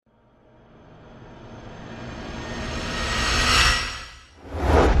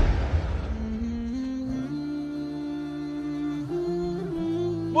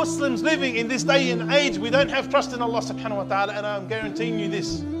Muslims living in this day and age, we don't have trust in Allah subhanahu wa ta'ala, and I'm guaranteeing you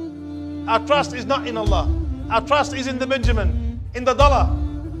this. Our trust is not in Allah. Our trust is in the Benjamin, in the dollar,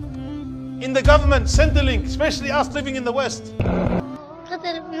 in the government, Centrelink, especially us living in the West.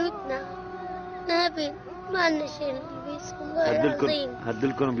 ما عندنا شيء نلبس والله العظيم.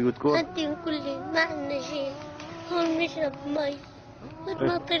 هدلكم بيوتكم؟ هدلهم كلهم ما عندنا شيء. هون نشرب مي.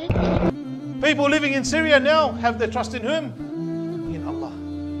 People living in Syria now have their trust in whom? In Allah.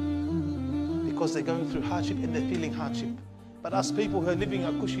 Because they're going through hardship and they're feeling hardship. But us people who are living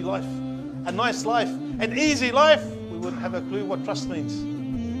a cushy life, a nice life, an easy life, we wouldn't have a clue what trust means.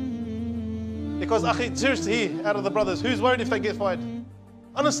 Because akhi, seriously here, out of the brothers, who's worried if they get fired?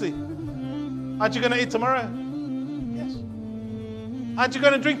 Honestly. Aren't you going to eat tomorrow? Yes. Aren't you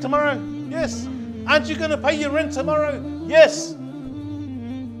going to drink tomorrow? Yes. Aren't you going to pay your rent tomorrow? Yes.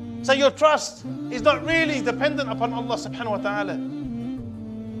 So your trust is not really dependent upon Allah subhanahu wa ta'ala.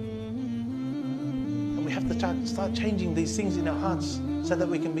 And we have to start changing these things in our hearts so that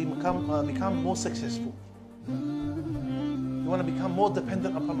we can become more successful. We want to become more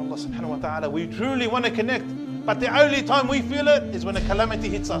dependent upon Allah subhanahu wa ta'ala. We truly want to connect, but the only time we feel it is when a calamity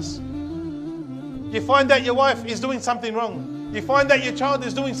hits us. You find out your wife is doing something wrong. You find out your child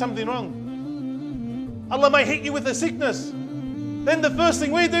is doing something wrong. Allah may hit you with a sickness. Then the first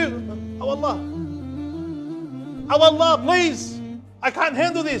thing we do, oh Allah. Oh Allah, please. I can't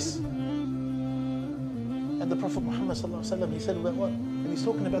handle this. And the Prophet Muhammad sallallahu alaihi wasallam, he said about what? And he's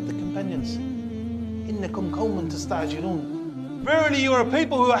talking about the companions. إِنَّكُمْ قَوْمٌ تَسْتَعْجِلُونَ. Verily you are a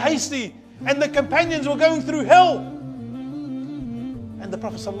people who are hasty. And the companions were going through hell. And the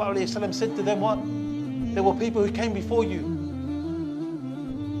Prophet ﷺ said to them what? There were people who came before you.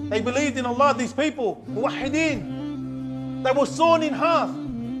 They believed in Allah, these people, muwahideen. They were sawn in half.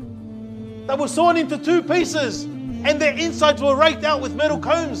 They were sawn into two pieces. And their insides were raked out with metal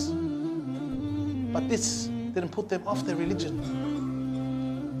combs. But this didn't put them off their religion.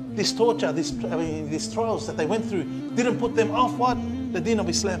 This torture, these trials that they went through didn't put them off what? The deen of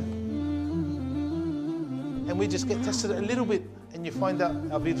Islam. And we just get tested a little bit. And you find out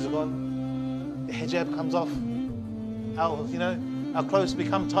our beards are gone, the hijab comes off, our clothes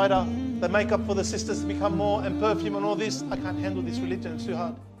become tighter, the makeup for the sisters become more, and perfume and all this. I can't handle this religion, it's too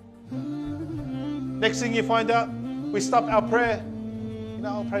hard. Next thing you find out, we stop our prayer.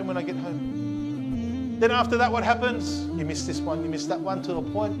 I'll pray when I get home. Then after that, what happens? You miss this one, you miss that one, to a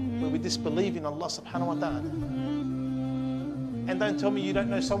point where we disbelieve in Allah subhanahu wa ta'ala. And don't tell me you don't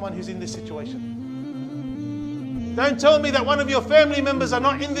know someone who's in this situation. Don't tell me that one of your family members are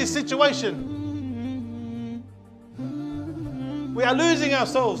not in this situation. We are losing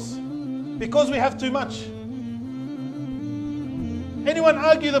ourselves because we have too much. Anyone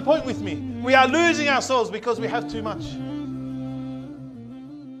argue the point with me? We are losing ourselves because we have too much.